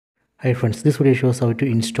Hi friends, this video shows how to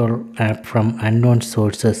install app from unknown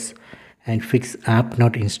sources and fix app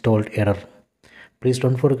not installed error. Please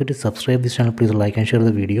don't forget to subscribe this channel. Please like and share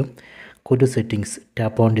the video. Go to settings,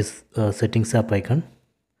 tap on this settings app icon,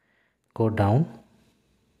 go down,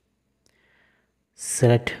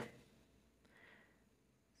 select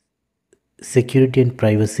security and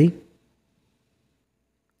privacy,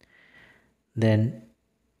 then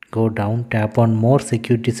go down, tap on more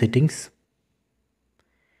security settings,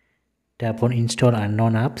 tap on install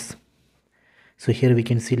unknown apps. So here we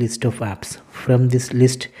can see list of apps. From this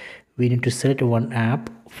list we need to select one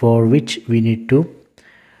app for which we need to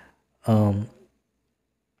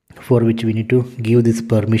give this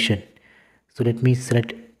permission. So let me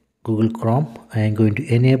select Google Chrome. I am going to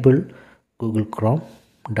enable Google Chrome.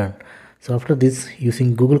 Done. So after this,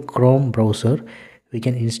 using Google Chrome browser we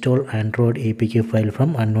can install Android APK file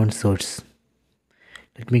from unknown source.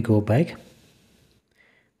 Let me go back,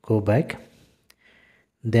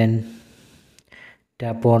 then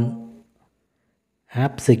tap on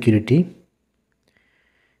app security.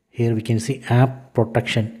 Here we can see app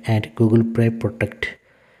protection and Google Play Protect.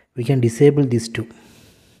 We can disable these two.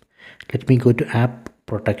 Let me go to app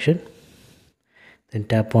protection, then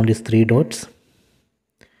tap on these three dots,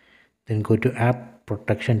 then go to app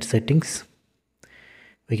protection settings.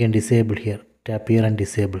 We can disable here, tap here and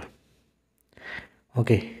disable.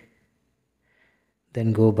 Okay,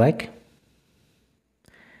 then go back,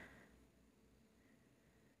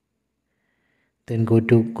 then go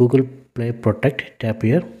to Google Play Protect, tap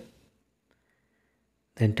here,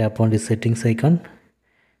 then tap on the settings icon.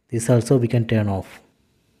 This also we can turn off.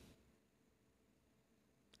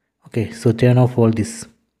 Okay, so turn off all this.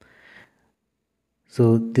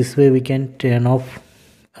 So this way we can turn off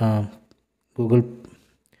Google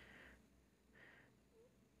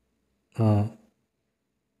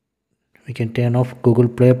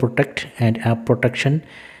Play Protect and app protection,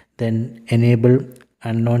 then enable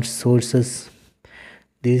unknown sources.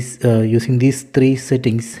 Using these three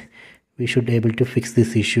settings we should able to fix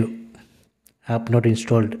this issue, app not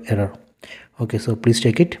installed error. Okay, so please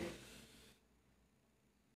check it.